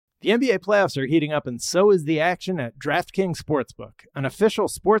The NBA playoffs are heating up, and so is the action at DraftKings Sportsbook, an official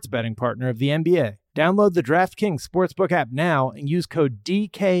sports betting partner of the NBA. Download the DraftKings Sportsbook app now and use code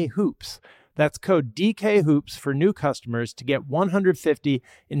DKHOOPS. That's code DKHOOPS for new customers to get $150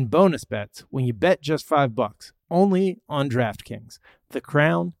 in bonus bets when you bet just $5. Only on DraftKings. The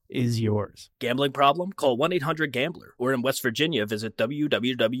crown is yours. Gambling problem? Call 1-800-GAMBLER. Or in West Virginia, visit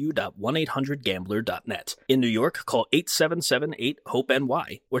www.1800gambler.net. In New York, call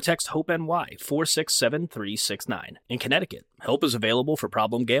 877-8-HOPE-NY or text HOPE-NY 467-369. In Connecticut, help is available for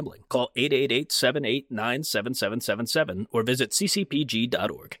problem gambling. Call 888-789-7777 or visit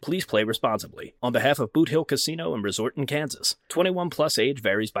ccpg.org. Please play responsibly. On behalf of Boot Hill Casino and Resort in Kansas, 21 plus age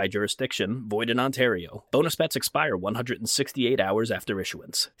varies by jurisdiction, void in Ontario. Bonus bets expire 168 hours after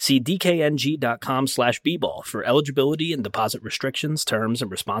issuance. See dkng.com/bball for eligibility and deposit restrictions, terms,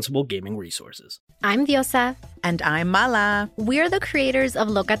 and responsible gaming resources. I'm Diosa. And I'm Mala. We're the creators of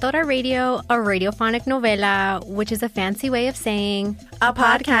Locatora Radio, a radiophonic novela, which is a fancy way of saying a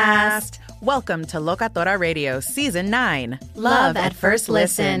podcast. Welcome to Locatora Radio Season 9. Love at First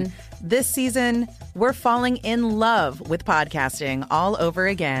Listen. This season, we're falling in love with podcasting all over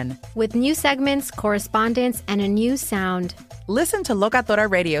again. With new segments, correspondence, and a new sound. Listen to Locatora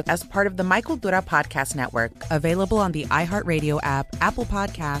Radio as part of the Michael Dura Podcast Network. Available on the iHeartRadio app, Apple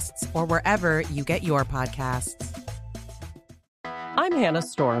Podcasts, or wherever you get your podcasts. I'm Hannah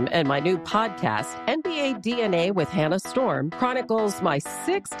Storm, and my new podcast, NBA DNA with Hannah Storm, chronicles my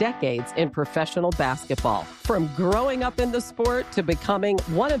 6 decades in professional basketball. From growing up in the sport to becoming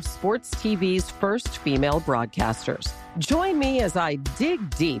one of sports TV's first female broadcasters. Join me as I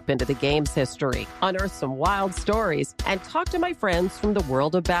dig deep into the game's history, unearth some wild stories, and talk to my friends from the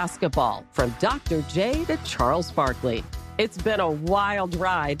world of basketball, from Dr. J to Charles Barkley. It's been a wild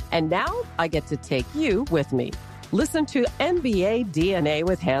ride, and now I get to take you with me. Listen to NBA DNA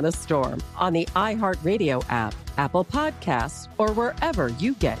with Hannah Storm on the iHeartRadio app, Apple Podcasts, or wherever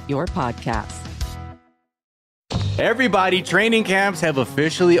you get your podcasts. Everybody, training camps have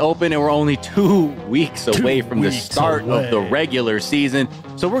officially opened, and we're only 2 weeks away from the start of the regular season.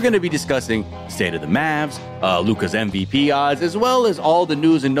 So we're going to be discussing state of the Mavs, Luka's MVP odds, as well as all the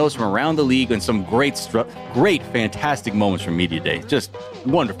news and notes from around the league and some great, fantastic moments from Media Day. Just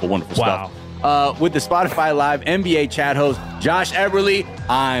wonderful stuff. With the Spotify Live NBA chat host, Josh Eberley,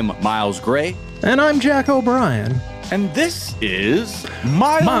 I'm Miles Gray. And I'm Jack O'Brien. And this is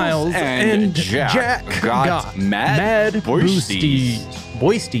Miles and Jack got mad boosties.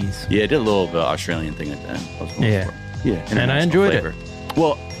 Yeah, I did a little Australian thing at the end. Yeah, and I enjoyed it.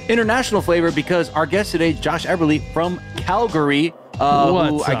 Well, international flavor because our guest today, Josh Eberley from Calgary,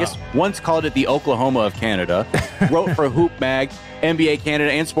 who I guess once called it the Oklahoma of Canada, wrote for Hoop Mag, NBA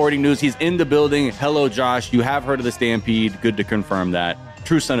Canada, and Sporting News. He's in the building. Hello, Josh. You have heard of the Stampede. Good to confirm that.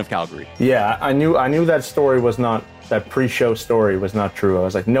 True son of Calgary. Yeah, I knew that story was not, that pre-show story was not true. I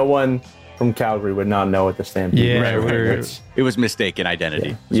was like, no one from Calgary would not know what the Stampede was. It was mistaken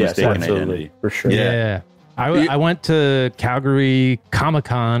identity. Yes, absolutely. For sure. Yeah. I went to Calgary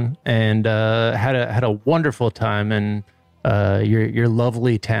Comic-Con and had a wonderful time in your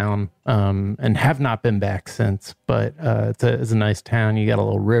lovely town, and have not been back since. But it's a nice town. You got a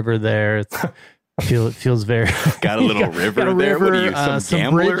little river there. It feels very got a little river there. What are you, some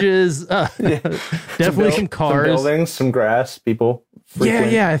gambler? Bridges, definitely some cars, some buildings, some grass. People.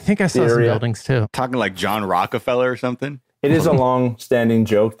 Yeah. I think I saw some buildings too. Talking like John Rockefeller or something. It is a long-standing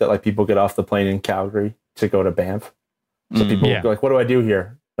joke that like people get off the plane in Calgary to go to Banff. So people go like, "What do I do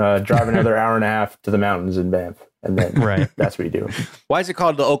here? Drive another hour and a half to the mountains in Banff." And then that's what you do. Why is it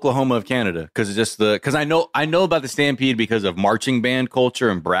called the Oklahoma of Canada? Because I know about the Stampede because of marching band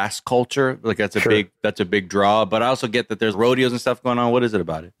culture and brass culture. Like that's a big draw. But I also get that there's rodeos and stuff going on. What is it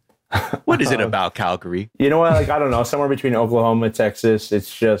about it? What is it about Calgary? You know what? Like I don't know. Somewhere between Oklahoma, Texas. It's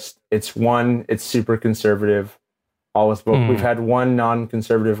super conservative. Always, we've had one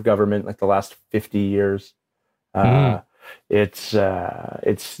non-conservative government like the last 50 years. It's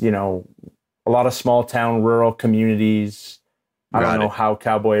a lot of small town, rural communities. I don't know how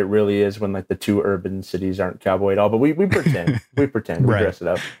cowboy it really is when like the two urban cities aren't cowboy at all, but we pretend. We dress it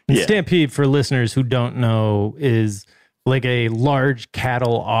up. Stampede, for listeners who don't know, is like a large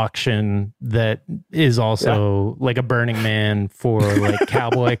cattle auction that is also like a Burning Man for like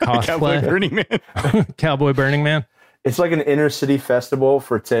cowboy cosplay. Cowboy Burning Man. Cowboy Burning Man. It's like an inner city festival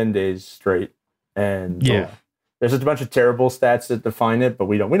for 10 days straight. And there's a bunch of terrible stats that define it, but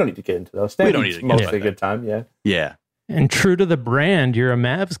we don't need to get into those. We don't need to get mostly a good time. Yeah. And true to the brand, you're a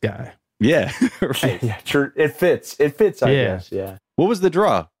Mavs guy. Yeah. Right. Yeah, true. It fits, I guess. Yeah. What was the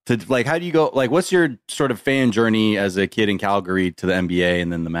draw? to like, how do you go? Like, what's your sort of fan journey as a kid in Calgary to the NBA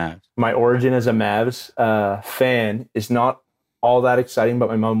and then the Mavs? My origin as a Mavs fan is not all that exciting, but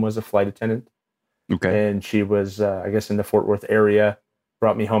my mom was a flight attendant. Okay. And she was, I guess, in the Fort Worth area,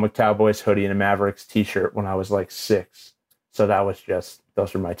 brought me home a Cowboys hoodie and a Mavericks t-shirt when I was like 6. So that was just,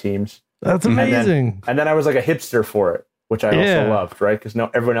 those were my teams. That's amazing. And then I was like a hipster for it, which I also loved, right? Because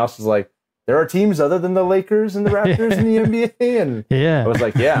everyone else is like, there are teams other than the Lakers and the Raptors in the NBA. And I was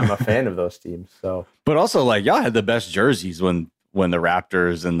like, yeah, I'm a fan of those teams. So, but also like y'all had the best jerseys when the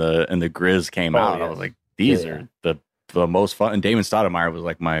Raptors and the Grizz came out. Yeah. I was like, these are the most fun. And Damon Stoudemire was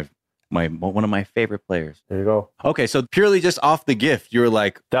like my one of my favorite players. There you go. Okay, so purely just off the gift, you were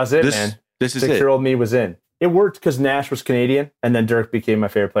like, that's it, man. This is 6-year-old me was in. It worked because Nash was Canadian, and then Dirk became my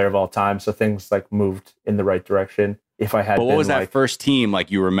favorite player of all time. So things like moved in the right direction. If I had, but what was that first team like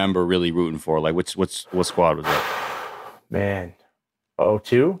you remember really rooting for? Like what squad was that? Man,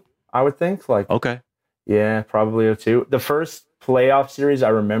 02, I would think. Like, okay, yeah, probably 02. The first playoff series I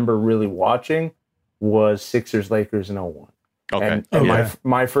remember really watching was Sixers Lakers in 01. Okay, and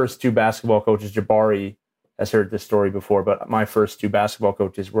my first 2 basketball coaches, Jabari has heard this story before, but my first 2 basketball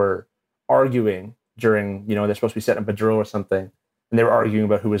coaches were arguing during, they're supposed to be setting up a drill or something, and they were arguing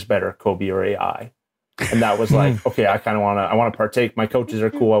about who was better, Kobe or AI. And that was like, okay, I want to partake. My coaches are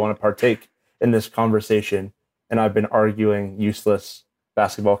cool. I want to partake in this conversation. And I've been arguing useless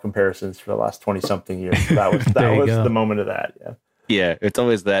basketball comparisons for the last 20 something years. So that was the moment of that. Yeah. Yeah. It's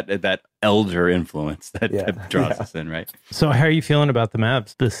always that elder influence that draws us in, right? So how are you feeling about the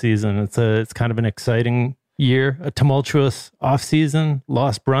Mavs this season? It's kind of an exciting year, a tumultuous offseason,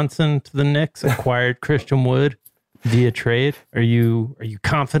 lost Brunson to the Knicks, acquired Christian Wood via trade. Are you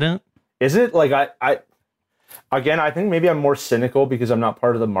confident? Is it like I think maybe I'm more cynical because I'm not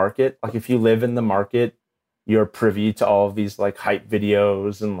part of the market. Like if you live in the market, you're privy to all of these like hype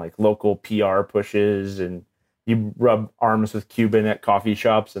videos and like local PR pushes, and you rub arms with Cuban at coffee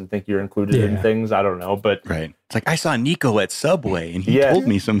shops and think you're included in things. I don't know, but right. It's like I saw Nico at Subway and he told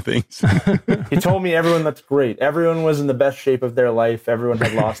me some things. He told me everyone that's great. Everyone was in the best shape of their life. Everyone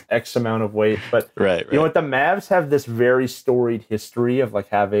had lost X amount of weight. But you know what? The Mavs have this very storied history of like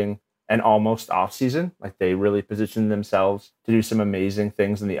having an almost off season. Like they really position themselves to do some amazing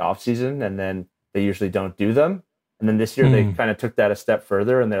things in the off season, and then they usually don't do them. And then this year they kind of took that a step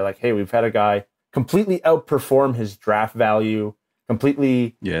further, and they're like, hey, we've had a guy completely outperform his draft value,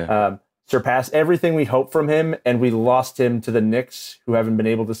 completely surpass everything we hoped from him, and we lost him to the Knicks, who haven't been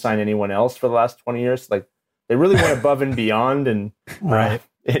able to sign anyone else for the last 20 years. Like they really went above and beyond, and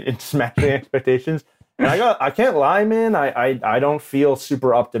it's smashing expectations. And I can't lie, man. I don't feel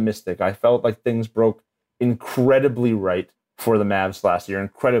super optimistic. I felt like things broke incredibly right for the Mavs last year.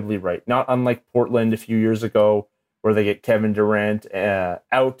 Incredibly right. Not unlike Portland a few years ago, where they get Kevin Durant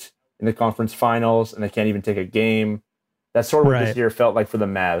out in the conference finals and they can't even take a game. That's sort of what this year felt like for the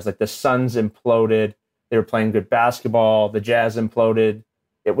Mavs. Like the Suns imploded. They were playing good basketball. The Jazz imploded.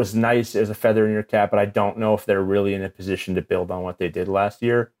 It was nice. It was a feather in your cap, but I don't know if they're really in a position to build on what they did last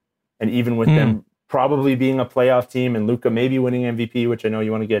year. And even with them probably being a playoff team and Luka maybe winning MVP, which I know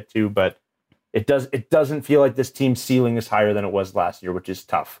you want to get to, but it doesn't feel like this team's ceiling is higher than it was last year, which is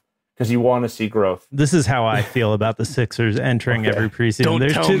tough because you want to see growth. This is how I feel about the Sixers entering every preseason.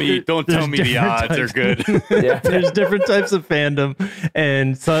 Don't tell me the odds are good. There's different types of fandom,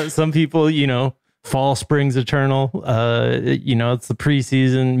 and some people, fall springs eternal. It's the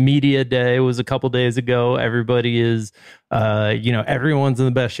preseason. Media day was a couple days ago. Everybody is, everyone's in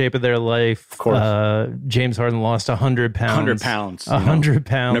the best shape of their life. Of course. James Harden lost 100 pounds. 100 pounds. 100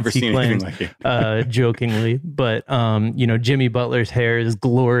 pounds. Never seen anything like it. Jokingly. But, Jimmy Butler's hair is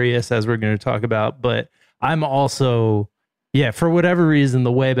glorious, as we're going to talk about. But I'm also, for whatever reason,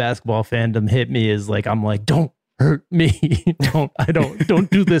 the way basketball fandom hit me is like, I'm like, don't hurt me. Don't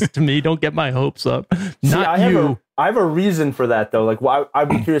do this to me. Don't get my hopes up. I have a reason for that though. Like, I'd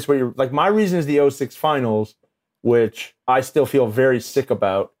be curious what your, like, my reason is the 06 finals, which I still feel very sick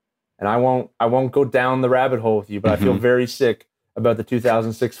about. And I won't go down the rabbit hole with you, but I feel very sick about the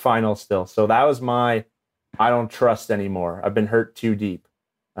 2006 finals still. So that was I don't trust anymore. I've been hurt too deep.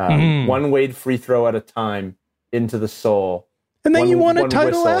 One Wade free throw at a time into the soul. And then you won a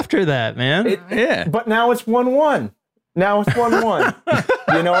title after that, man. But now it's 1-1. Now it's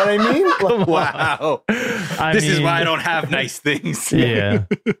 1-1. You know what I mean? Like, wow. This is why I don't have nice things. Yeah.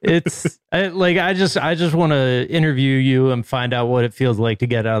 I just want to interview you and find out what it feels like to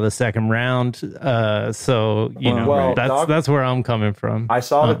get out of the second round. That's where I'm coming from. I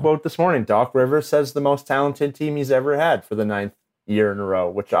saw the quote this morning. Doc Rivers says the most talented team he's ever had for the 9th year in a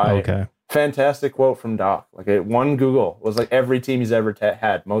row, which I fantastic quote from Doc. Like one Google was like every team he's ever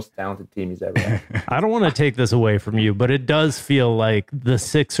had, most talented team he's ever had. I don't want to take this away from you, but it does feel like the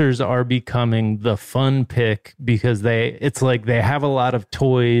Sixers are becoming the fun pick because it's like they have a lot of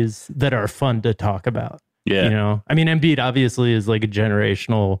toys that are fun to talk about. Yeah. You know, I mean, Embiid obviously is like a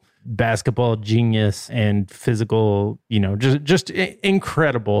generational basketball genius and physical, you know, just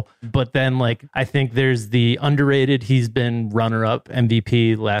incredible. But then, like, I think there's the underrated. He's been runner-up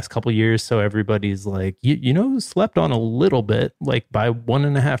MVP last couple years, so everybody's like, you know, who slept on a little bit, like by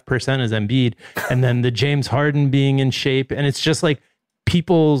 1.5% is Embiid, and then the James Harden being in shape, and it's just like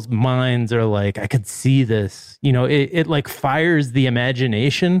people's minds are like, I could see this, you know, it like fires the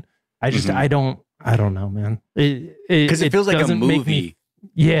imagination. I don't know, man. Because it feels like a movie.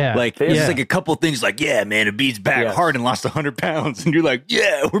 Yeah. Like, there's just like a couple things like, yeah, man, Embiid's back hard and lost 100 pounds. And you're like,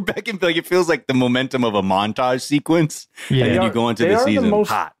 yeah, we're back in. Like, it feels like the momentum of a montage sequence. Yeah. And then you go into the season the most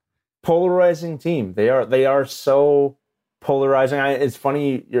hot. Polarizing team. They are so polarizing. It's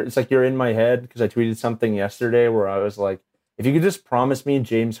funny. It's like you're in my head because I tweeted something yesterday where I was like, if you could just promise me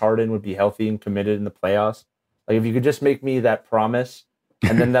James Harden would be healthy and committed in the playoffs, like if you could just make me that promise,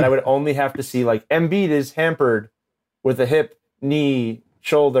 and then that I would only have to see like Embiid is hampered with a hip, knee,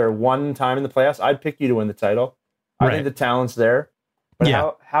 shoulder one time in the playoffs, I'd pick you to win the title. I think the talent's there.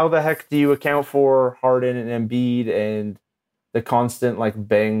 But how the heck do you account for Harden and Embiid and the constant like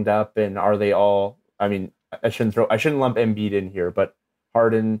banged up, and are they all, I mean, I shouldn't lump Embiid in here, but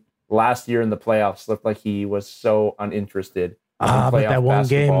Harden last year in the playoffs looked like he was so uninterested. But that one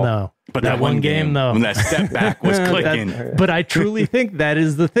game though. But that one game though, when that step back was clicking. But I truly think that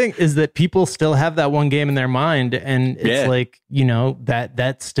is the thing, is that people still have that one game in their mind, and it's like, you know,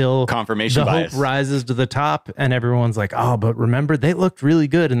 that's still confirmation bias. Hope rises to the top, and everyone's like, oh, but remember they looked really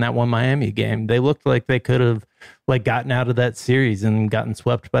good in that one Miami game. They looked like they could have like gotten out of that series and gotten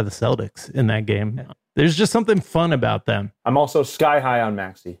swept by the Celtics in that game. There's just something fun about them. I'm also sky high on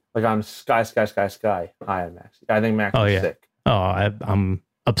Maxey. Like I'm sky high on Maxey. I think Maxey's sick. Oh, I'm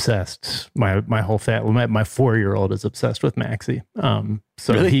obsessed. My whole family, my 4-year-old is obsessed with Maxey.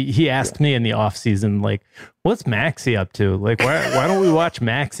 So really? he asked me in the off season, like, what's Maxey up to? Like, why don't we watch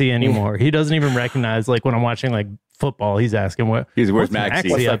Maxey anymore? He doesn't even recognize, like, when I'm watching like football, he's asking where's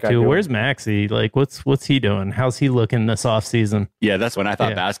Maxey up to? Where's Maxey? Like, what's he doing? How's he looking this off season? Yeah, that's when I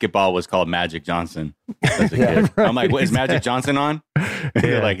thought basketball was called Magic Johnson as a kid. Right, I'm like, what, is Magic Johnson on?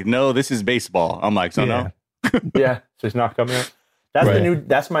 They're like, no, this is baseball. I'm like, so no. So he's not coming out.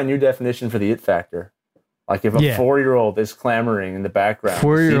 That's my new definition for the it factor. Like if a 4-year-old is clamoring in the background,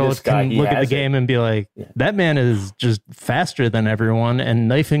 4-year-old can look at the game and be like, that man is just faster than everyone and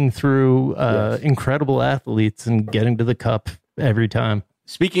knifing through incredible athletes and getting to the cup every time.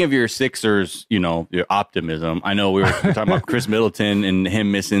 Speaking of your Sixers, you know, your optimism, I know we were talking about Chris Middleton and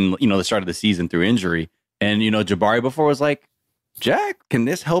him missing, you know, the start of the season through injury. And, you know, Jabari before was like, Jack, can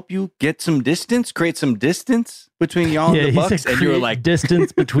this help you get some distance, create some distance between y'all and the Bucks? And you were like,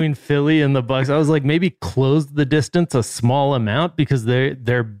 distance between Philly and the Bucks. I was like, maybe close the distance a small amount because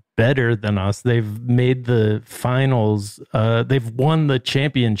they're better than us. They've made the finals. They've won the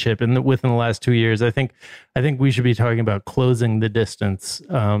championship within the last 2 years. I think we should be talking about closing the distance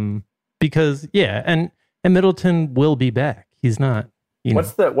because and Middleton will be back. He's not.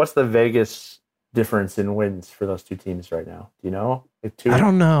 What's the Vegas difference in wins for those two teams right now? Do you know? I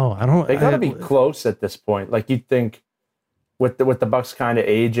don't know. They got to be close at this point. Like you'd think, with the Bucks kind of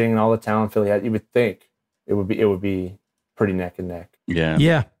aging and all the talent Philly had, you would think it would be pretty neck and neck.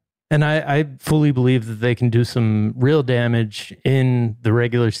 Yeah. And I fully believe that they can do some real damage in the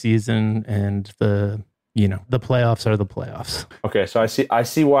regular season, and the playoffs are the playoffs. Okay, so I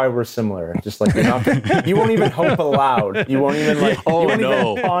see why we're similar. Just like you won't even hope aloud. You won't even even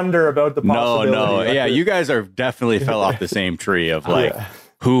ponder about the possibility. No. Yeah, you guys are definitely fell off the same tree of like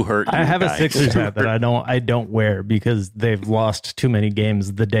who hurt you. I have guys. a Sixers hat that I don't wear because they've lost too many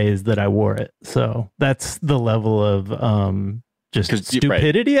games the days that I wore it. So that's the level of just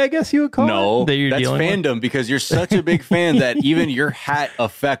stupidity, I guess you would call it. No, that's fandom because you're such a big fan that even your hat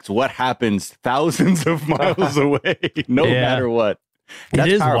affects what happens thousands of miles away, no matter what. That's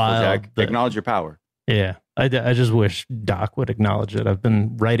it is powerful, wild, Jack. Acknowledge your power. Yeah, I just wish Doc would acknowledge it. I've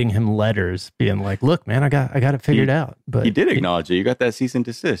been writing him letters being like, look, man, I got it figured out. But he did acknowledge it. You got that cease and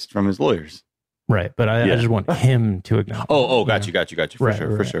desist from his lawyers. Right, but I just want him to acknowledge. Got you.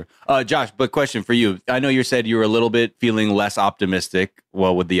 For sure. Josh, but question for you. I know you said you were a little bit feeling less optimistic,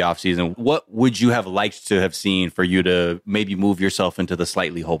 with the offseason. What would you have liked to have seen for you to maybe move yourself into the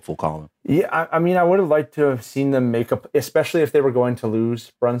slightly hopeful column? Yeah, I mean, I would have liked to have seen them make up, especially if they were going to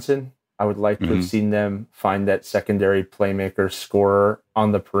lose Brunson. I would like to have seen them find that secondary playmaker scorer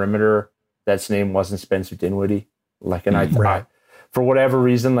on the perimeter Bet's name wasn't Spencer Dinwiddie. Like, and I, for whatever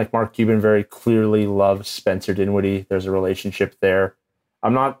reason, like Mark Cuban very clearly loves Spencer Dinwiddie. There's a relationship there.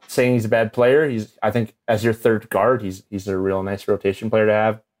 I'm not saying he's a bad player. I think as your third guard, he's a real nice rotation player to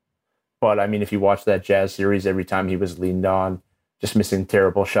have. But I mean, if you watch that Jazz series, every time he was leaned on, just missing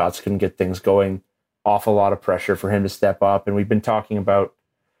terrible shots, couldn't get things going. Awful lot of pressure for him to step up. And we've been talking about,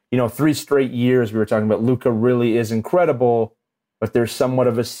 3 straight years, we were talking about Luka really is incredible, but there's somewhat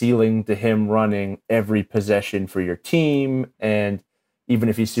of a ceiling to him running every possession for your team. And even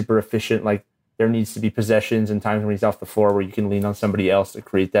if he's super efficient, like there needs to be possessions and times when he's off the floor where you can lean on somebody else to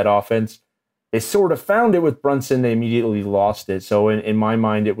create that offense. They sort of found it with Brunson. They immediately lost it. So in my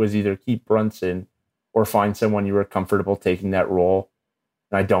mind, it was either keep Brunson or find someone you were comfortable taking that role.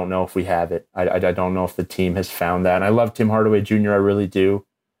 And I don't know if we have it. I don't know if the team has found that. And I love Tim Hardaway Jr., I really do.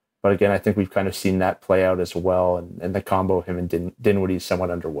 But again, I think we've kind of seen that play out as well. And the combo of him and Dinwiddie is somewhat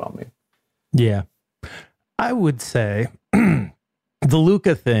underwhelming. Yeah. I would say the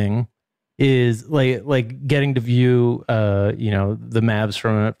Luka thing is like getting to view, the Mavs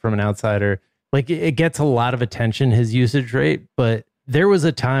from an outsider. Like it gets a lot of attention, his usage rate, but there was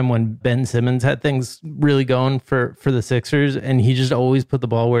a time when Ben Simmons had things really going for the Sixers, and he just always put the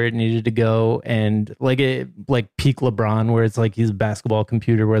ball where it needed to go. And like peak LeBron, where it's like he's a basketball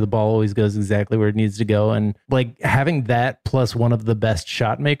computer where the ball always goes exactly where it needs to go. And like having that plus one of the best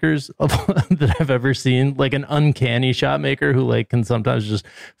shot makers that I've ever seen, like an uncanny shot maker who like can sometimes just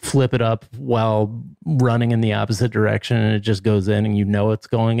flip it up while running in the opposite direction and it just goes in and it's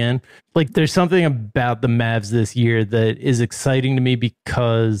going in. Like there's something about the Mavs this year that is exciting to me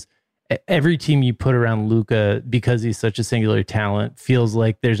because every team you put around Luka, because he's such a singular talent, feels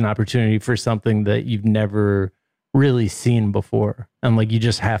like there's an opportunity for something that you've never really seen before. And like, you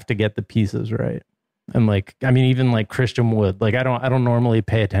just have to get the pieces right. And like, I mean, even like Christian Wood, like I don't normally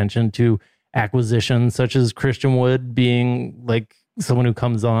pay attention to acquisitions such as Christian Wood being like someone who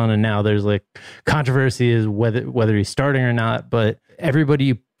comes on, and now there's like controversy is whether he's starting or not, but everybody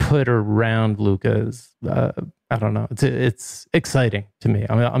you put around Luka is, I don't know. It's exciting to me.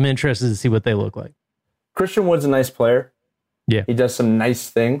 I'm interested to see what they look like. Christian Wood's a nice player. Yeah. He does some nice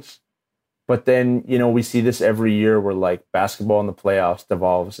things. But then, we see this every year where like basketball in the playoffs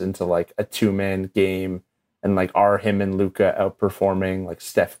devolves into like a 2-man game. And like, are him and Luka outperforming like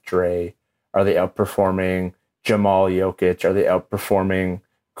Steph Dre? Are they outperforming Jamal Jokic? Are they outperforming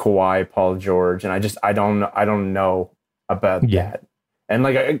Kawhi, Paul George? And I don't know about that. And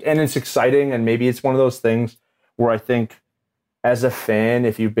it's exciting. And maybe it's one of those things where I think as a fan,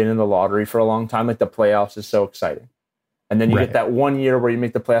 if you've been in the lottery for a long time, like the playoffs is so exciting. And then you get that 1 year where you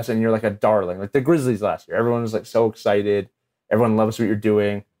make the playoffs and you're like a darling, like the Grizzlies last year. Everyone was like so excited. Everyone loves what you're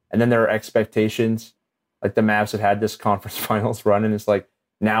doing. And then there are expectations. Like the Mavs have had this conference finals run and it's like,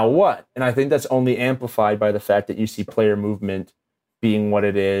 now what? And I think that's only amplified by the fact that you see player movement being what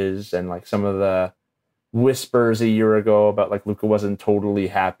it is. And like some of the whispers a year ago about like Luka wasn't totally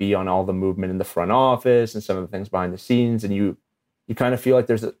happy on all the movement in the front office and some of the things behind the scenes. And you kind of feel like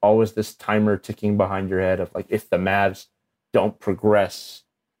there's always this timer ticking behind your head of like, if the Mavs don't progress,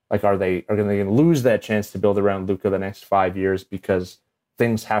 like are they going to lose that chance to build around Luka the next 5 years because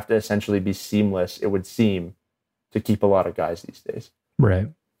things have to essentially be seamless, it would seem, to keep a lot of guys these days. Right.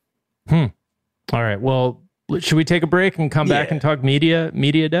 All right. Well, should we take a break and come back and talk media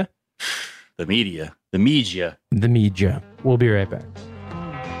day? The media. We'll be right back.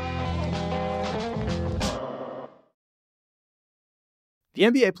 The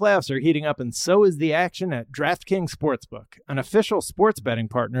NBA playoffs are heating up, and so is the action at DraftKings Sportsbook, an official sports betting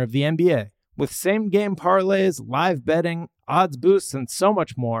partner of the NBA. With same-game parlays, live betting, odds boosts, and so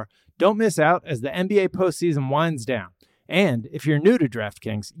much more, don't miss out as the NBA postseason winds down. And if you're new to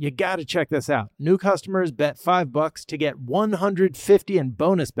DraftKings, you got to check this out. New customers bet $5 to get $150 in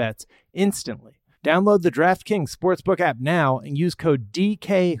bonus bets instantly. Download the DraftKings Sportsbook app now and use code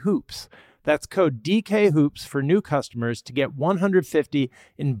DKHOOPS. That's code DKHOOPS for new customers to get $150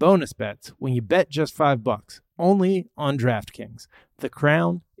 in bonus bets when you bet just $5. Only on DraftKings. The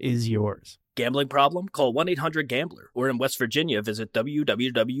crown is yours. Gambling problem? Call 1-800-GAMBLER. Or in West Virginia, visit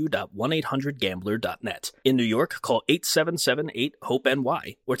www.1800gambler.net. In New York, call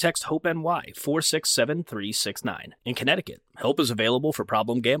 877-8-HOPE-NY or text HOPE-NY 467-369. In Connecticut, help is available for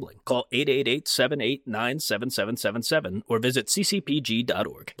problem gambling. Call 888-789-7777 or visit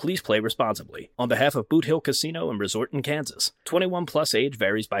ccpg.org. Please play responsibly. On behalf of Boot Hill Casino and Resort in Kansas, 21 plus age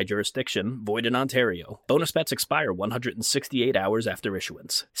varies by jurisdiction, void in Ontario. Bonus bets expire 168 hours after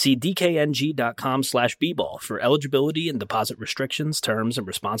issuance. See dkng.com/bball for eligibility and deposit restrictions, terms, and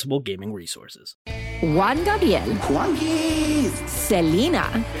responsible gaming resources. Juan Gabriel, Juanquis,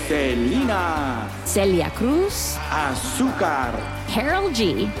 Selena, Selena, Celia Cruz, Azúcar, Harold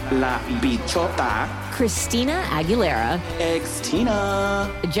G, La Bichota, Christina Aguilera,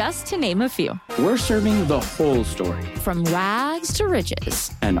 Ex-Tina. just to name a few. We're serving the whole story From rags to riches.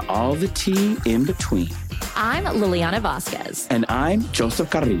 and all the tea in between. I'm Liliana Vasquez, And I'm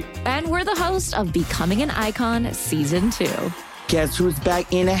Joseph Carrillo. and we're the host of Becoming an Icon Season 2. Guess who's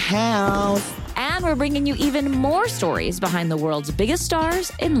back in the house? And we're bringing you even more stories behind the world's biggest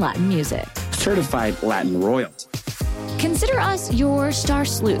stars in Latin music. Certified Latin royalty. Consider us your star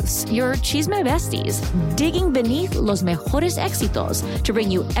sleuths, your chisme besties, digging beneath los mejores éxitos to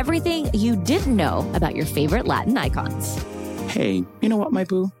bring you everything you didn't know about your favorite Latin icons. Hey, you know what, my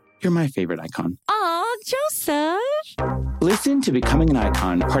boo? You're my favorite icon. Aw, Joseph! Listen to Becoming an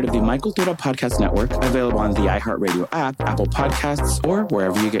Icon, part of the Michael Dura Podcast Network, available on the iHeartRadio app, Apple Podcasts, or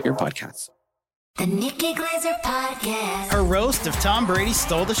wherever you get your podcasts. The Nikki Glaser Podcast. Her roast of Tom Brady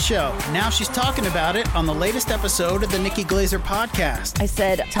stole the show. Now she's talking about it on the latest episode of the Nikki Glaser Podcast. I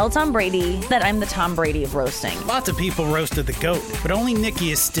said, tell Tom Brady that I'm the Tom Brady of roasting. Lots of people roasted the GOAT, but only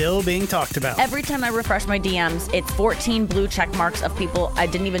Nikki is still being talked about. Every time I refresh my DMs, it's 14 blue check marks of people I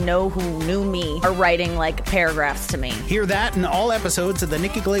didn't even know who knew me are writing like paragraphs to me. Hear that in all episodes of the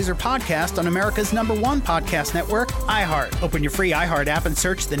Nikki Glaser Podcast on America's #1 podcast network, iHeart. Open your free iHeart app and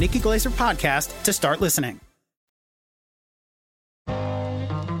search the Nikki Glaser Podcast to start listening.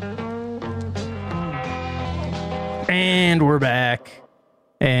 And we're back.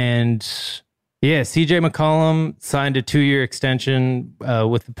 And yeah, CJ McCollum signed a 2-year extension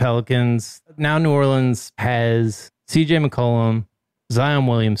with the Pelicans. Now New Orleans has CJ McCollum, Zion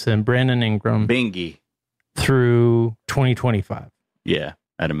Williamson, Brandon Ingram. Bingy. Through 2025. Yeah,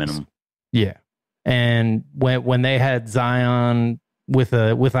 at a minimum. Yeah. And when they had Zion with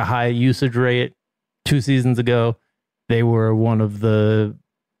a high usage rate 2 seasons ago, they were one of the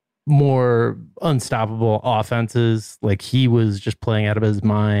more unstoppable offenses. Like, he was just playing out of his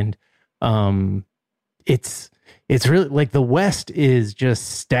mind. It's really like the West is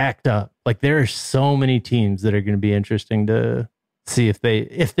just stacked up. Like, there are so many teams that are going to be interesting to see if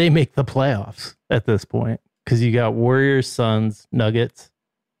they make the playoffs at this point. Because you got Warriors, Suns, Nuggets,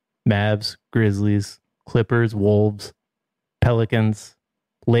 Mavs, Grizzlies, Clippers, Wolves, Pelicans,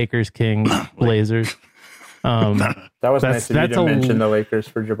 Lakers, Kings, Blazers. That was nice of you to mention the Lakers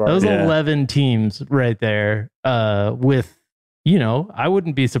for Jabari. Those 11 teams right there. With, I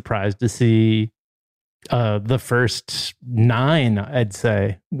wouldn't be surprised to see the first 9, I'd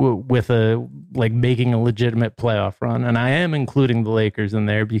say, with making a legitimate playoff run. And I am including the Lakers in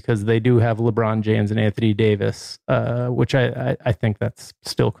there because they do have LeBron James and Anthony Davis, which I think that's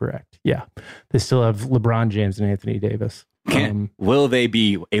still correct. Yeah, they still have LeBron James and Anthony Davis. Will they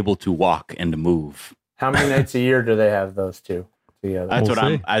be able to walk and move? How many nights a year do they have those two together? That's what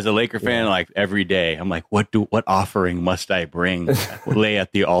I'm, as a Laker fan, like every day, I'm like, what offering must I bring? Lay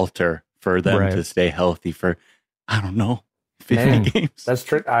at the altar for them to stay healthy for, I don't know, 50 games. That's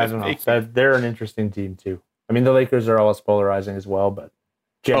true. I don't know. They're an interesting team too. I mean, the Lakers are always polarizing as well, but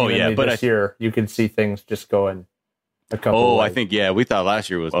genuinely this year, you can see things just going a couple ways. I think, we thought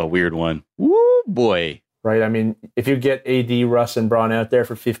last year was a weird one. Woo, boy. Right. I mean, if you get AD, Russ, and Braun out there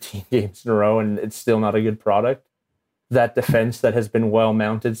for 15 games in a row and it's still not a good product, that defense that has been well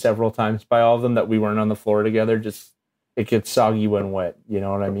mounted several times by all of them that we weren't on the floor together, it gets soggy when wet. You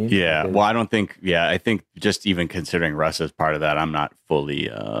know what I mean? Yeah. Well, I don't think, I think just even considering Russ as part of that, I'm not fully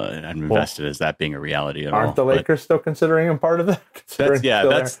invested as that being a reality at all. Aren't the Lakers still considering him part of that?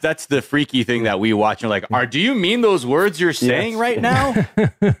 That's the freaky thing that we watch. And like, do you mean those words you're saying right now?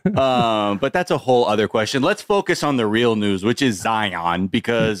 But that's a whole other question. Let's focus on the real news, which is Zion,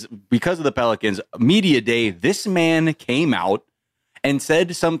 because of the Pelicans media day, this man came out and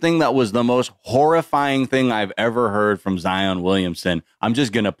said something that was the most horrifying thing I've ever heard from Zion Williamson. I'm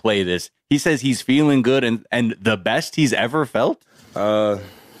just going to play this. He says he's feeling good and the best he's ever felt. I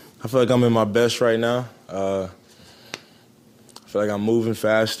feel like I'm in my best right now. I feel like I'm moving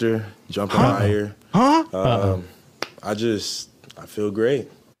faster, jumping higher. I feel great.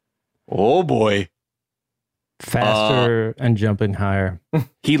 Oh, boy. Faster and jumping higher.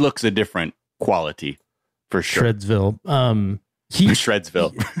 He looks a different quality, for sure. Shredsville.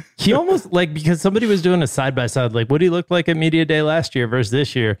 Shredsville. He almost because somebody was doing a side-by-side, like what he looked like at Media Day last year versus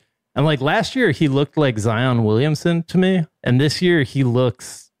this year. And last year he looked like Zion Williamson to me. And this year he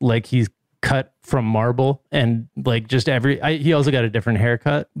looks like he's cut from marble and he also got a different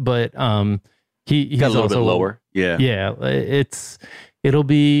haircut, but he's got a little also bit lower. Yeah. Yeah. It'll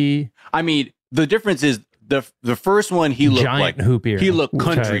be. I mean, the difference is the first one, he looked Giant like hoop ear, he looked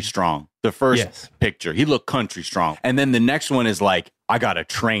country strong. The first picture, he looked country strong. And then the next one is like, I got a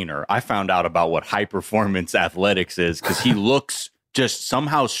trainer. I found out about what high performance athletics is because he looks just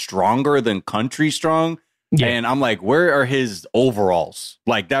somehow stronger than country strong. Yeah. And I'm like, where are his overalls?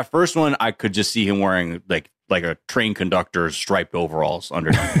 Like that first one, I could just see him wearing like a train conductor's striped overalls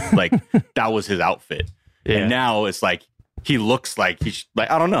underneath. Like that was his outfit. Yeah. And now it's like, he looks like he's like,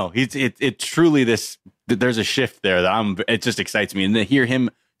 I don't know. It's truly there's a shift there that it just excites me. And to hear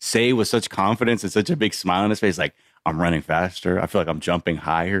him say with such confidence and such a big smile on his face, like, I'm running faster. I feel like I'm jumping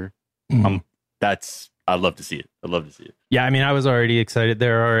higher. I'd love to see it. Yeah, I mean, I was already excited.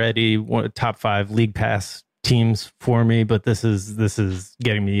 There are already top 5 League Pass teams for me, but this is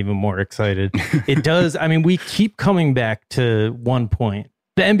getting me even more excited. It does. I mean, we keep coming back to one point.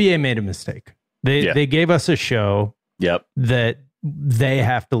 The NBA made a mistake. They gave us a show that they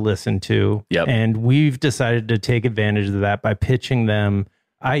have to listen to. And we've decided to take advantage of that by pitching them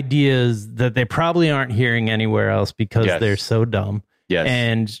ideas that they probably aren't hearing anywhere else because they're so dumb.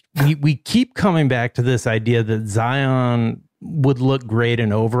 And we keep coming back to this idea that Zion would look great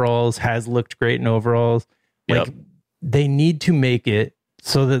in overalls, has looked great in overalls. Like they need to make it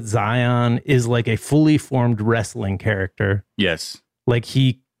so that Zion is like a fully formed wrestling character. Like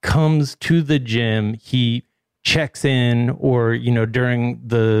he comes to the gym, he checks in, or, during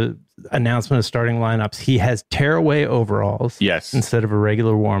the announcement of starting lineups, he has tearaway overalls instead of a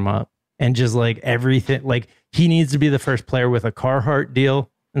regular warm-up, and just like everything, like he needs to be the first player with a Carhartt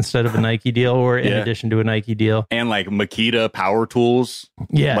deal instead of a Nike deal, or in addition to a Nike deal, and like Makita power tools,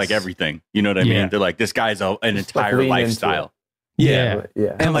 like everything, you know what I mean? They're like, this guy's an entire like lifestyle.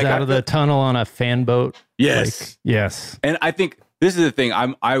 And like out of the tunnel on a fan boat. And I think this is the thing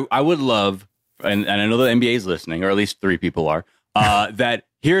I would love, and I know the NBA is listening, or at least 3 people are, that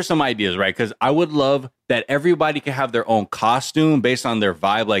here's some ideas, right? Because I would love that everybody can have their own costume based on their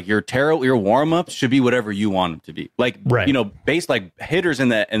vibe. Like your warm-ups should be whatever you want them to be. Like, based like hitters in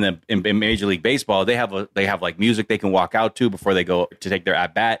Major League Baseball, they have like music they can walk out to before they go to take their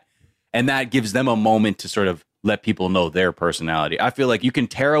at bat, and that gives them a moment to sort of let people know their personality. I feel like you can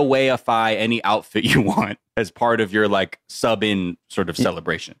tear-away-ify any outfit you want as part of your like sub-in sort of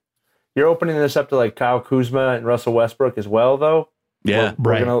celebration. You're opening this up to like Kyle Kuzma and Russell Westbrook as well, though. We're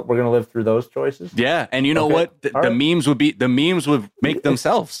gonna live through those choices. And you know what? The memes would make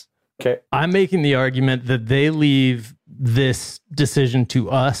themselves. I'm making the argument that they leave this decision to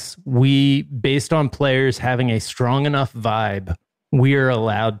us. We, based on players having a strong enough vibe, we are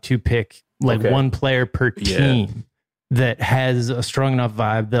allowed to pick like one player per team that has a strong enough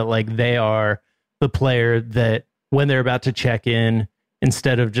vibe that like they are the player that when they're about to check in,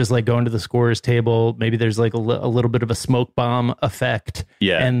 instead of just like going to the scorer's table, maybe there's like a little bit of a smoke bomb effect.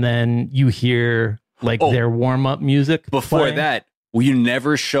 And then you hear like their warm up music. Before that, you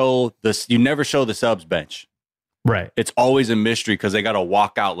never show the subs bench. It's always a mystery because they got to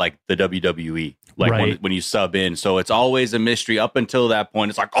walk out like the WWE, like when you sub in. So it's always a mystery up until that point.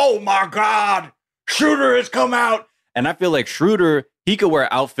 It's like, oh my God, Schroeder has come out. And I feel like Schroeder, he could wear an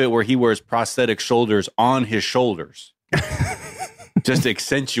outfit where he wears prosthetic shoulders on his shoulders. Just to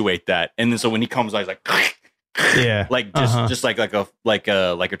accentuate that, and then so when he comes out, he's like, like just like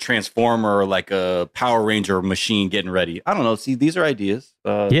a transformer or like a Power Ranger machine getting ready. I don't know. See, these are ideas.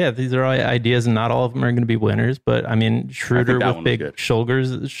 These are ideas, and not all of them are going to be winners. But I mean, Schroeder with big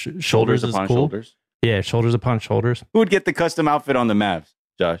shoulders is cool. Shoulders. Shoulders upon shoulders. Who would get the custom outfit on the Mavs,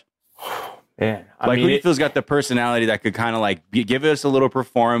 Josh? Man, who do you feel's got the personality that could kind of like give us a little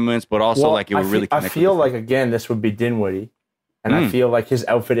performance, but also like it would really. I feel like again, this would be Dinwiddie. And I feel like his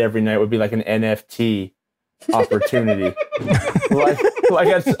outfit every night would be like an NFT opportunity.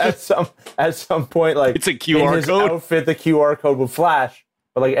 like at some point, like it's a QR in his code. Outfit, the QR code would flash,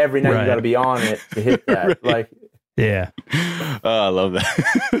 but like every night you got to be on it to hit that. Like, I love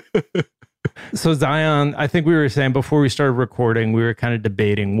that. So Zion, I think we were saying before we started recording, we were kind of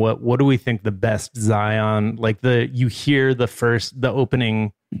debating what do we think the best Zion, like you hear the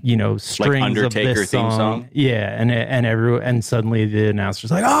opening, strings like Undertaker of this song. And suddenly the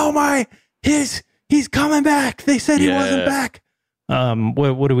announcer's like, oh my, he's coming back. They said he wasn't back.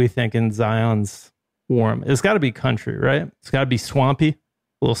 What do we think in Zion's warm? It's got to be country, right? It's got to be swampy, a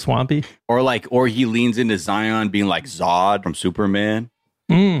little swampy. Or he leans into Zion being like Zod from Superman.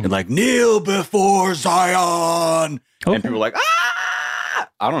 And like, kneel before Zion. And people are like, ah!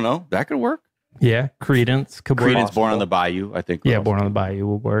 I don't know. That could work. Yeah. Creedence could work. Creedence, Born on the Bayou, I think. Yeah, Born on the Bayou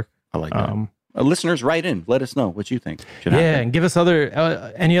will work. I like that. listeners, write in. Let us know what you think should Yeah, happen. and give us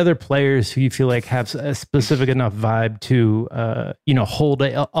any other players who you feel like have a specific enough vibe to hold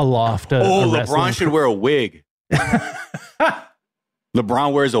aloft. LeBron should wear a wig.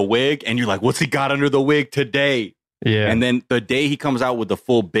 LeBron wears a wig, and you're like, what's he got under the wig today? Yeah, and then the day he comes out with the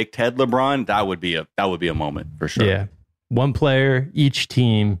full big Ted LeBron, that would be a moment for sure. Yeah, one player, each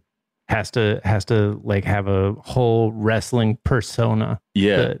team has to like have a whole wrestling persona.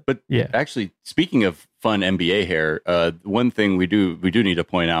 Yeah, actually, speaking of fun NBA hair, one thing we do need to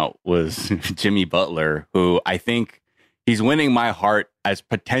point out was Jimmy Butler, who I think he's winning my heart as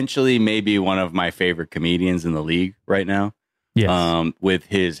potentially maybe one of my favorite comedians in the league right now. Yes. With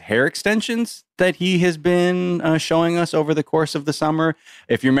his hair extensions that he has been showing us over the course of the summer.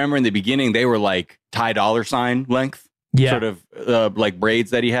 If you remember in the beginning, they were like Ty Dolla $ign length, sort of like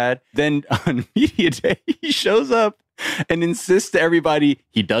braids that he had. Then on media day, he shows up and insists to everybody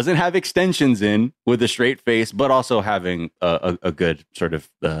he doesn't have extensions in with a straight face, but also having a good sort of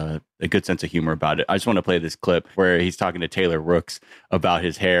a good sense of humor about it. I just want to play this clip where he's talking to Taylor Rooks about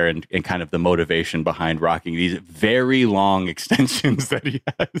his hair and kind of the motivation behind rocking these very long extensions that he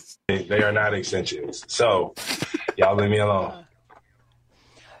has. They are not extensions. So y'all leave me alone.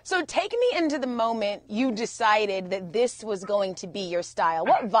 So take me into the moment you decided that this was going to be your style.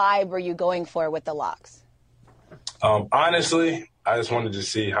 What vibe were you going for with the locks? Honestly, I just wanted to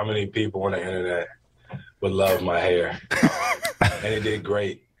see how many people on the internet would love my hair. And it did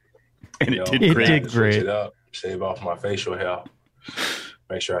great. And it did great. Switch it up, shave off my facial hair,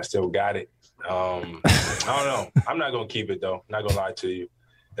 make sure I still got it. I don't know. I'm not going to keep it, though. Not going to lie to you.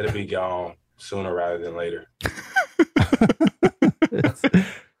 It'll be gone sooner rather than later.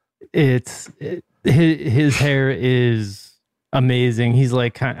 His hair is amazing. He's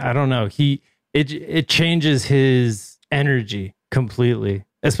like, I don't know. It changes his energy completely,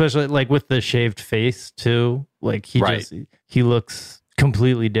 especially like with the shaved face too. Like he looks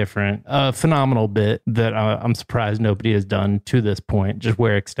completely different. A phenomenal bit that I'm surprised nobody has done to this point. Just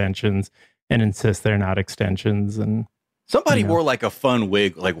wear extensions and insist they're not extensions. And somebody wore like a fun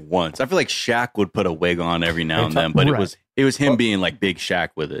wig like once. I feel like Shaq would put a wig on every now and then, but it was him being like Big Shaq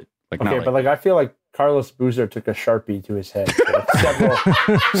with it. Like, okay, but I feel like Carlos Boozer took a Sharpie to his head for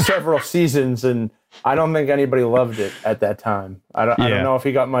like several seasons, and I don't think anybody loved it at that time. I don't know if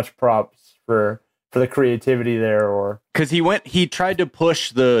he got much props for the creativity there, or because he tried to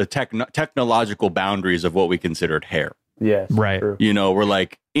push the technological boundaries of what we considered hair. Yes, right. True. We're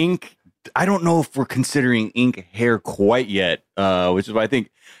like ink. I don't know if we're considering ink hair quite yet, which is why I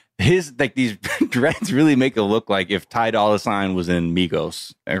think his these dreads really make it look like if Ty Dolla $ign was in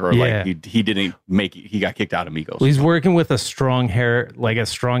Migos, or like he didn't make it, he got kicked out of Migos. Well, he's working with a strong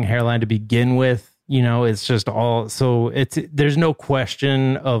hairline to begin with. It's just all so there's no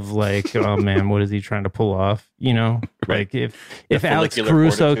question of like, oh man, what is he trying to pull off? Right. Like if Alex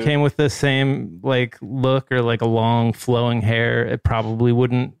Caruso came with the same like look or like a long flowing hair, it probably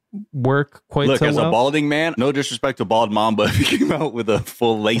wouldn't work quite so well. Look, as a balding man, no disrespect to Bald Mamba, if he came out with a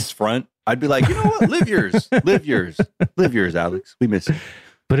full lace front, I'd be like, you know what? Live yours, Alex. We miss you.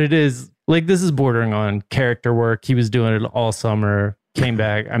 But it is like, this is bordering on character work. He was doing it all summer, came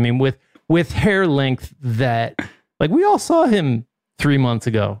back. I mean, with hair length that, like, we all saw him 3 months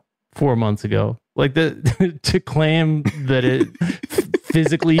ago, 4 months ago. Like, to claim that it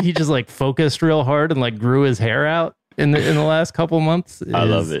physically, he just like focused real hard and like grew his hair out in the last couple months. I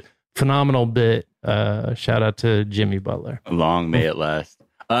love it. Phenomenal bit. Shout out to Jimmy Butler. Long may it last.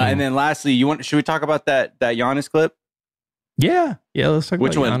 And then lastly, should we talk about that Giannis clip? Yeah, let's talk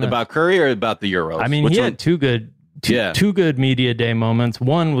Which about one? Giannis. About Curry or about the Euros? I mean, he had two good media day moments.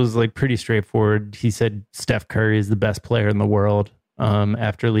 One was like pretty straightforward. He said Steph Curry is the best player in the world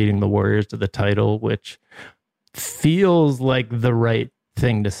after leading the Warriors to the title, which feels like the right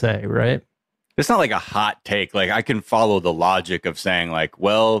thing to say, right? It's not like a hot take. Like, I can follow the logic of saying like,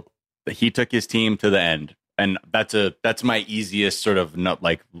 well, he took his team to the end. And that's my easiest sort of not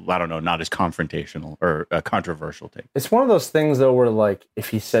as confrontational or a controversial take. It's one of those things though, where like, if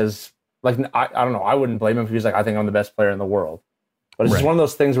he says like, I don't know, I wouldn't blame him if he was like, I think I'm the best player in the world. But it's just one of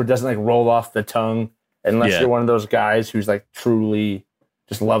those things where it doesn't like roll off the tongue unless you're one of those guys who's like truly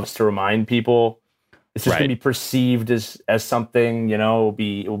just loves to remind people. It's just going to be perceived as something, it will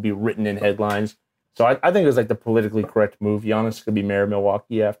be written in headlines. So I think it was like the politically correct move. Giannis could be mayor of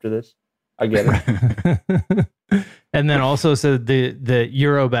Milwaukee after this. I get it. And then also said the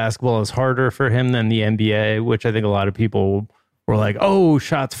Euro basketball is harder for him than the NBA, which I think a lot of people were like, oh,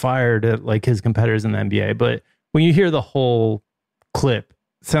 shots fired at like his competitors in the NBA. But when you hear the whole clip,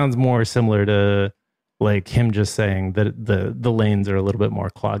 it sounds more similar to Like him just saying that the lanes are a little bit more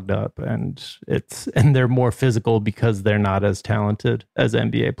clogged up and they're more physical because they're not as talented as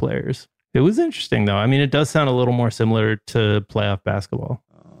NBA players. It was interesting though. I mean, it does sound a little more similar to playoff basketball.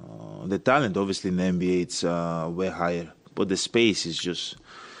 The talent, obviously, in the NBA, it's way higher. But the space is just,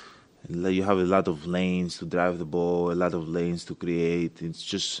 you have a lot of lanes to drive the ball, a lot of lanes to create. It's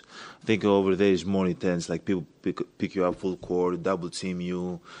just, I think over there is more intense. Like people pick you up full court, double team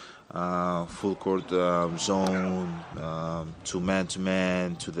you, full court zone, to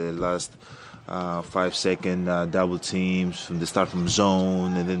man to the last 5-second double teams from the start from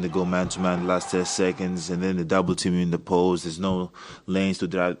zone, and then they go man to man last 10 seconds, and then the double team in the post. There's no lanes to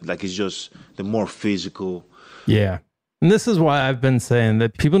drive. Like it's just the more physical. Yeah. And this is why I've been saying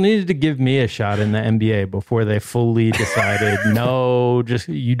that people needed to give me a shot in the NBA before they fully decided, no, just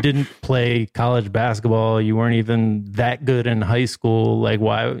you didn't play college basketball. You weren't even that good in high school. Like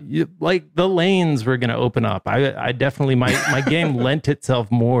why? Like the lanes were going to open up. I definitely, my game lent itself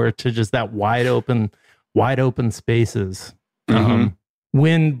more to just that wide open spaces.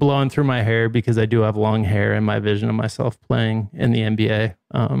 Wind blowing through my hair because I do have long hair and my vision of myself playing in the NBA.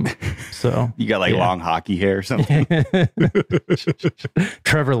 So you got long hockey hair or something.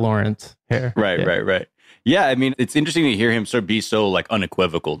 Trevor Lawrence hair. Right. Yeah, I mean, it's interesting to hear him sort of be so like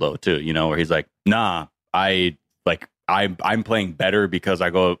unequivocal though too. You know, where he's like, nah, I'm playing better because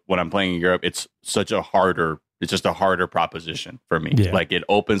when I'm playing in Europe, it's just a harder proposition for me. Yeah. Like it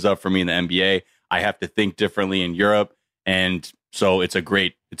opens up for me in the NBA. I have to think differently in Europe, and so it's a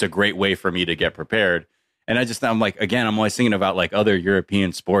great way for me to get prepared. And I'm like, again, I'm always thinking about like other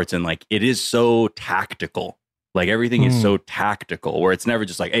European sports, and like it is so tactical. Like everything is so tactical, where it's never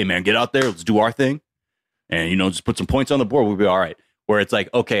just like, hey man, get out there, let's do our thing, and just put some points on the board, we'll be all right. Where it's like,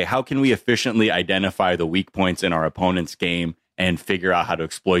 okay, how can we efficiently identify the weak points in our opponent's game and figure out how to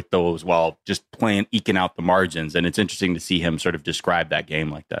exploit those while just eking out the margins? And it's interesting to see him sort of describe that game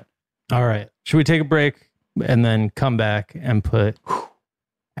like that. All right, should we take a break and then come back and put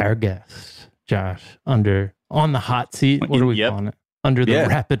our guest Josh on the hot seat? What are we calling it? Under the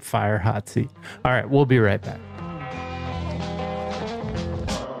rapid fire hot seat. All right, we'll be right back.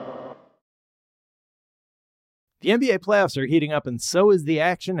 The NBA playoffs are heating up, and so is the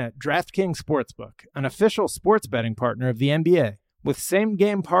action at DraftKings Sportsbook, an official sports betting partner of the NBA. With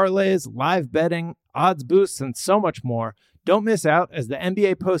same-game parlays, live betting, odds boosts, and so much more, don't miss out as the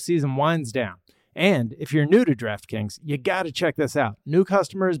NBA postseason winds down. And if you're new to DraftKings, you got to check this out. New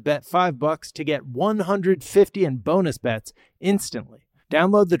customers bet $5 to get $150 in bonus bets instantly.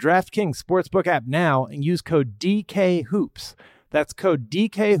 Download the DraftKings Sportsbook app now and use code DKHOOPS. That's code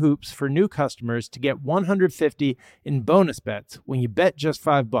DKHOOPS for new customers to get $150 in bonus bets when you bet just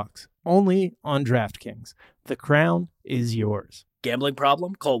 $5. Only on DraftKings. The crown is yours. Gambling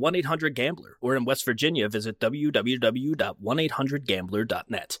problem? Call 1-800-GAMBLER. Or in West Virginia, visit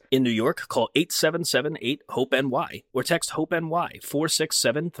www.1800gambler.net. In New York, call 877-8-HOPE-NY or text HOPE-NY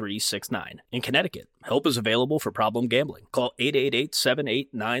 467-369. In Connecticut, help is available for problem gambling. Call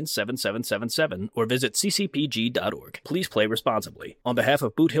 888-789-7777 or visit ccpg.org. Please play responsibly. On behalf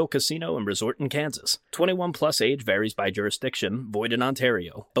of Boot Hill Casino and Resort in Kansas, 21 plus age varies by jurisdiction, void in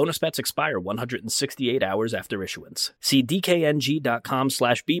Ontario. Bonus bets expire 168 hours after issuance. See dkng.com/bball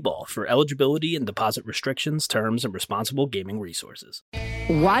for eligibility and deposit restrictions, terms, and responsible gaming resources.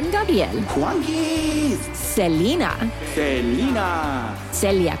 Juan Gabriel. Juanquis. Selena.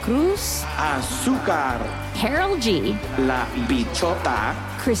 Celia Cruz. Azúcar. Karol G. La Bichota.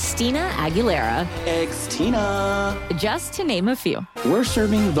 Christina Aguilera. Ex-Tina. Just to name a few. We're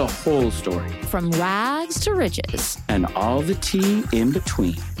serving the whole story. From rags to riches. And all the tea in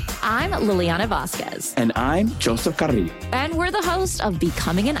between. I'm Liliana Vasquez. And I'm Joseph Carrillo. And we're the host of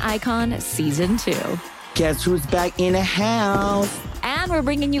Becoming an Icon Season 2. Guess who's back in the house? And we're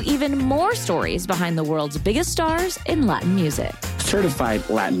bringing you even more stories behind the world's biggest stars in Latin music. Certified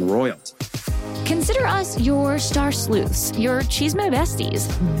Latin royalty. Consider us your star sleuths, your chisme besties,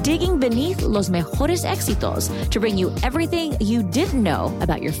 digging beneath los mejores éxitos to bring you everything you didn't know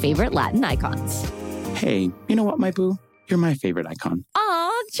about your favorite Latin icons. Hey, you know what, my boo? You're my favorite icon.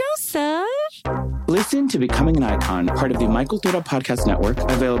 Aw, Joseph. Listen to Becoming an Icon, part of the Michael Dura Podcast Network,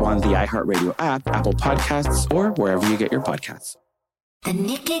 available on the iHeartRadio app, Apple Podcasts, or wherever you get your podcasts. The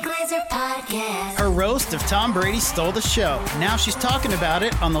Nikki Glaser Podcast. Her roast of Tom Brady stole the show. Now she's talking about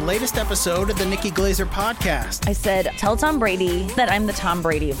it on the latest episode of the Nikki Glaser Podcast. I said, tell Tom Brady that I'm the Tom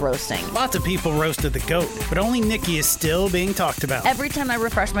Brady of roasting. Lots of people roasted the GOAT, but only Nikki is still being talked about. Every time I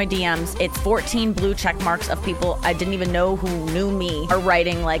refresh my DMs, it's 14 blue check marks of people I didn't even know who knew me are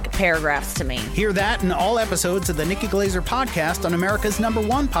writing like paragraphs to me. Hear that in all episodes of the Nikki Glaser Podcast on America's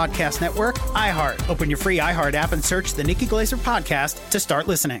 #1 podcast network, iHeart. Open your free iHeart app and search the Nikki Glaser Podcast to start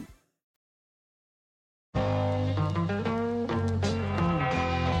listening.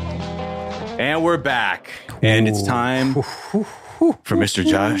 And we're back. And it's time for Mr.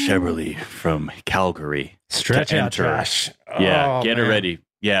 Josh Eberley from Calgary. Stretch out, Josh. Yeah, get it ready.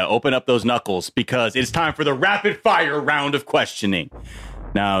 Yeah, open up those knuckles because it's time for the rapid fire round of questioning.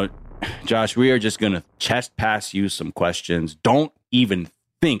 Now, Josh, we are just going to chest pass you some questions. Don't even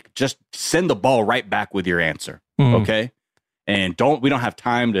think. Just send the ball right back with your answer. Okay? And we don't have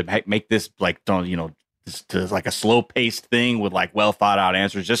time to make this like, just like a slow paced thing with like well thought out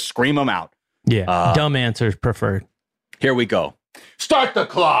answers. Just scream them out. Yeah. Dumb answers preferred. Here we go. Start the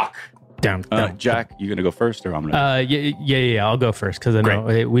clock. Down. Jack, you going to go first or I'm going to? Yeah. I'll go first because I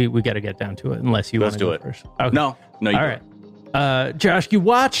know we got to get down to it unless you want to go first. Okay. No, you All right. Josh, you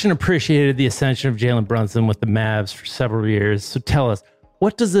watched and appreciated the ascension of Jalen Brunson with the Mavs for several years. So tell us,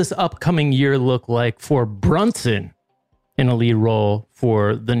 what does this upcoming year look like for Brunson in a lead role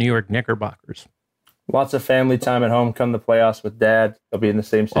for the New York Knickerbockers? Lots of family time at home. Come to the playoffs with Dad. They'll be in the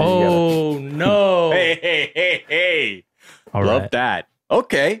same city together. Oh, no. Hey. All Love right. that.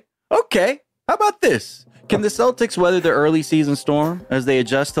 Okay. How about this? Can the Celtics weather the early season storm as they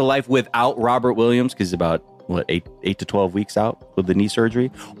adjust to life without Robert Williams? Because he's about, 8 to 12 weeks out with the knee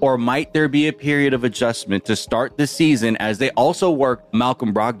surgery? Or might there be a period of adjustment to start the season as they also work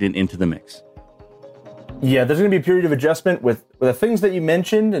Malcolm Brogdon into the mix? Yeah, there's going to be a period of adjustment with the things that you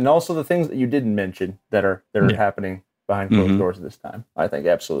mentioned and also the things that you didn't mention that are happening behind closed doors at this time. I think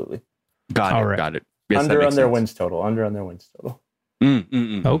absolutely. Got it. Yes, Under on their wins total.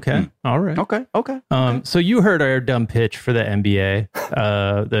 Okay. All right. Okay. So you heard our dumb pitch for the NBA.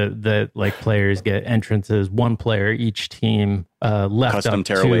 The like players get entrances, one player each team left Custom up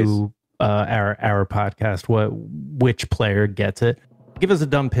tearaways. to our podcast. Which player gets it? Give us a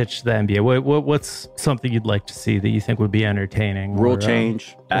dumb pitch to the NBA. What's something you'd like to see that you think would be entertaining? Rule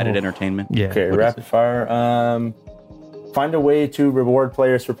change, added entertainment. Yeah. Okay, rapid fire. Find a way to reward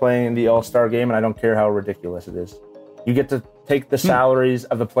players for playing in the All-Star game, and I don't care how ridiculous it is. You get to take the salaries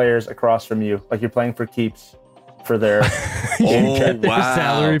of the players across from you, like you're playing for keeps for their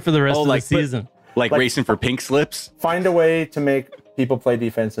salary for the rest of the season. Like racing for pink slips? Find a way to make people play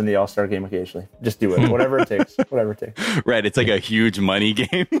defense in the All-Star game occasionally. Just do it. Whatever it takes. Right. It's like a huge money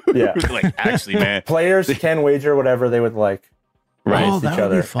game. Yeah. Like, actually, man. Players can wager whatever they would like against each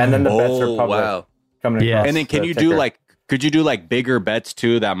other. And then the bets are public. Coming across. And then could you do like bigger bets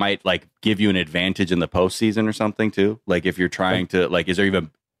too that might like give you an advantage in the postseason or something too? Like if you're trying to like, is there even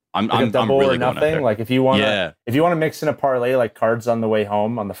I'm double really or nothing? Like if you want to mix in a parlay, like cards on the way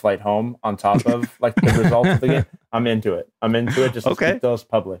home, on the flight home, on top of like the results of the game, I'm into it. Just to keep those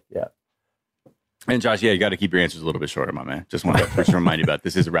public. Yeah. And Josh, you got to keep your answers a little bit shorter, my man. Just want to first remind you about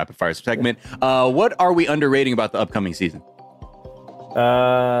this is a rapid fire segment. What are we underrating about the upcoming season?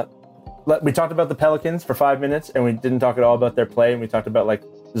 We talked about the Pelicans for 5 minutes, and we didn't talk at all about their play. And we talked about like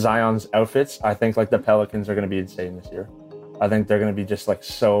Zion's outfits. I think like the Pelicans are going to be insane this year. I think they're going to be just like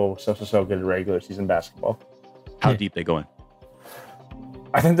so good at regular season basketball. How deep they going?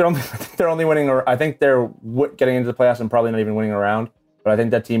 I think they're only winning. I think they're getting into the playoffs and probably not even winning a round. But I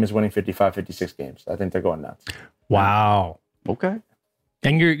think that team is winning 55, 56 games. I think they're going nuts. Wow. Okay.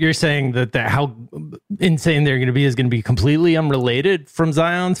 And you're saying that how insane they're going to be is going to be completely unrelated from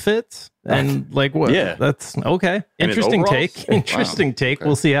Zion's fits? And like what? Yeah. That's okay. Interesting take. Interesting take. Okay.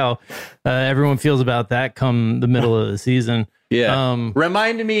 We'll see how everyone feels about that come the middle of the season. Yeah.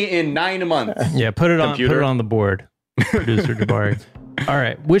 Remind me in 9 months. Yeah. Put it on the board, producer Jabari. All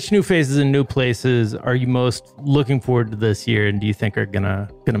right. Which new faces and new places are you most looking forward to this year, and do you think are gonna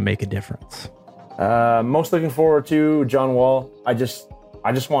make a difference? Most looking forward to John Wall. I just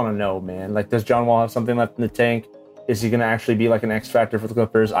want to know, man. Like, does John Wall have something left in the tank? Is he going to actually be like an X factor for the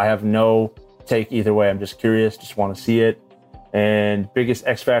Clippers? I have no take either way. I'm just curious. Just want to see it. And biggest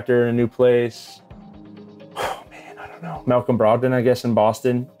X factor in a new place. Oh man, I don't know. Malcolm Brogdon, I guess, in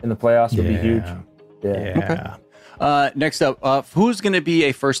Boston in the playoffs would be huge. Yeah. Okay. Next up, who's going to be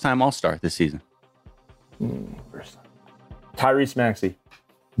a first-time All-Star this season? First time. Tyrese Maxey.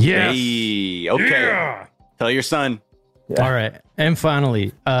 Yes. Hey, okay. Yeah. Tell your son. Yeah. All right. And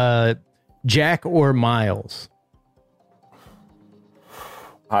finally, Jack or Miles?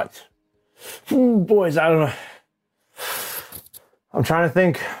 Boys, I don't know. I'm trying to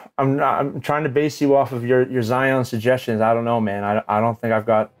think. I'm trying to base you off of your Zion suggestions. I don't know, man. I don't think I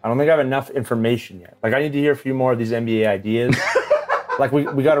have enough information yet. Like, I need to hear a few more of these NBA ideas. Like, we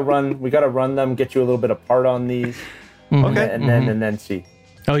got to run them, get you a little bit apart on these. Okay. And then see.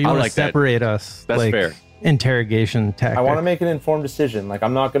 Oh, you want to like separate us? That's like, fair. Interrogation tactic. I want to make an informed decision. Like,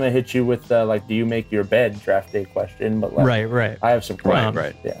 I'm not going to hit you with do you make your bed draft day question? But like, right. I have some questions.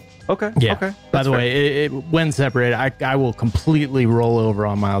 Right. Yeah. Okay. Yeah. Okay. By the way, when separated, I will completely roll over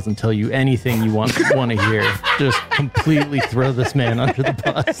on Miles and tell you anything you want to hear. Just completely throw this man under the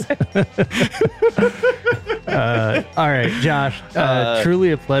bus. All right, Josh.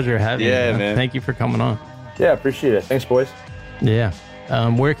 Truly a pleasure having you. Yeah, man. Thank you for coming on. Yeah, appreciate it. Thanks, boys. Yeah.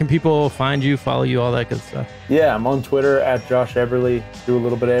 Where can people find you, follow you, all that good stuff? Yeah, I'm on Twitter at Josh Eberley. Do a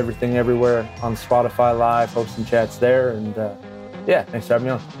little bit of everything everywhere on Spotify Live, hosting chats there. And yeah, thanks for having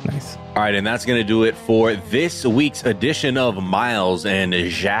me on. Nice. All right, and that's going to do it for this week's edition of Miles and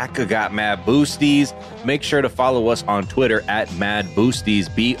Jacques Got Mad Boosties. Make sure to follow us on Twitter at Mad Boosties,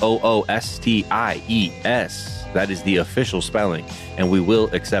 BOOSTIES. That is the official spelling, and we will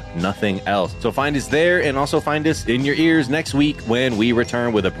accept nothing else. So find us there, and also find us in your ears next week when we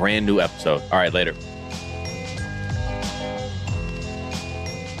return with a brand new episode. All right, later.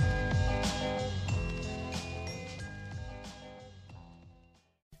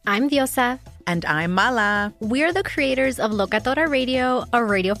 I'm Diosa. And I'm Mala. We're the creators of Locatora Radio, a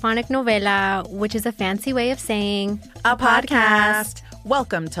radiophonic novela, which is a fancy way of saying a podcast.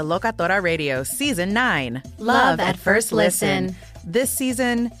 Welcome to Locatora Radio Season 9. Love at First Listen. This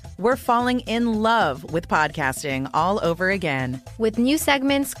season, we're falling in love with podcasting all over again. With new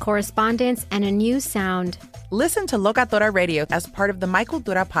segments, correspondence, and a new sound. Listen to Locatora Radio as part of the Michael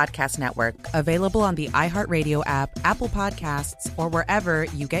Dura Podcast Network, available on the iHeartRadio app, Apple Podcasts, or wherever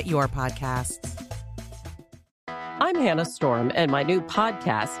you get your podcasts. I'm Hannah Storm, and my new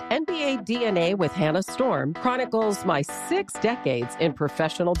podcast, NBA DNA with Hannah Storm, chronicles my 6 decades in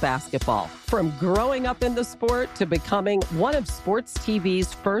professional basketball. From growing up in the sport to becoming one of sports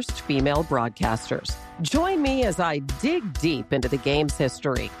TV's first female broadcasters. Join me as I dig deep into the game's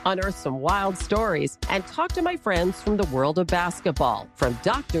history, unearth some wild stories, and talk to my friends from the world of basketball, from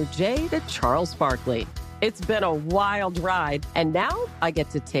Dr. J to Charles Barkley. It's been a wild ride, and now I get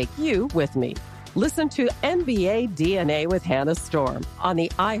to take you with me. Listen to NBA DNA with Hannah Storm on the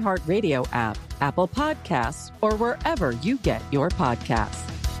iHeartRadio app, Apple Podcasts, or wherever you get your podcasts.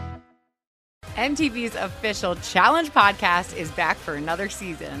 MTV's official Challenge podcast is back for another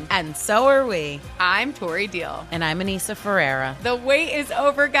season. And so are we. I'm Tori Deal. And I'm Anissa Ferreira. The wait is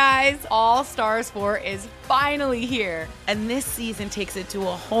over, guys. All Stars 4 is finally here. And this season takes it to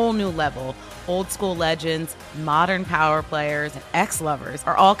a whole new level. Old school legends, modern power players, and ex-lovers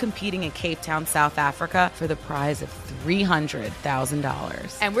are all competing in Cape Town, South Africa for the prize of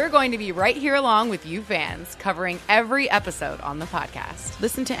 $300,000. And we're going to be right here along with you fans, covering every episode on the podcast.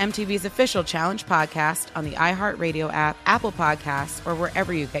 Listen to MTV's official Challenge podcast on the iHeartRadio app, Apple Podcasts, or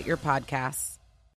wherever you get your podcasts.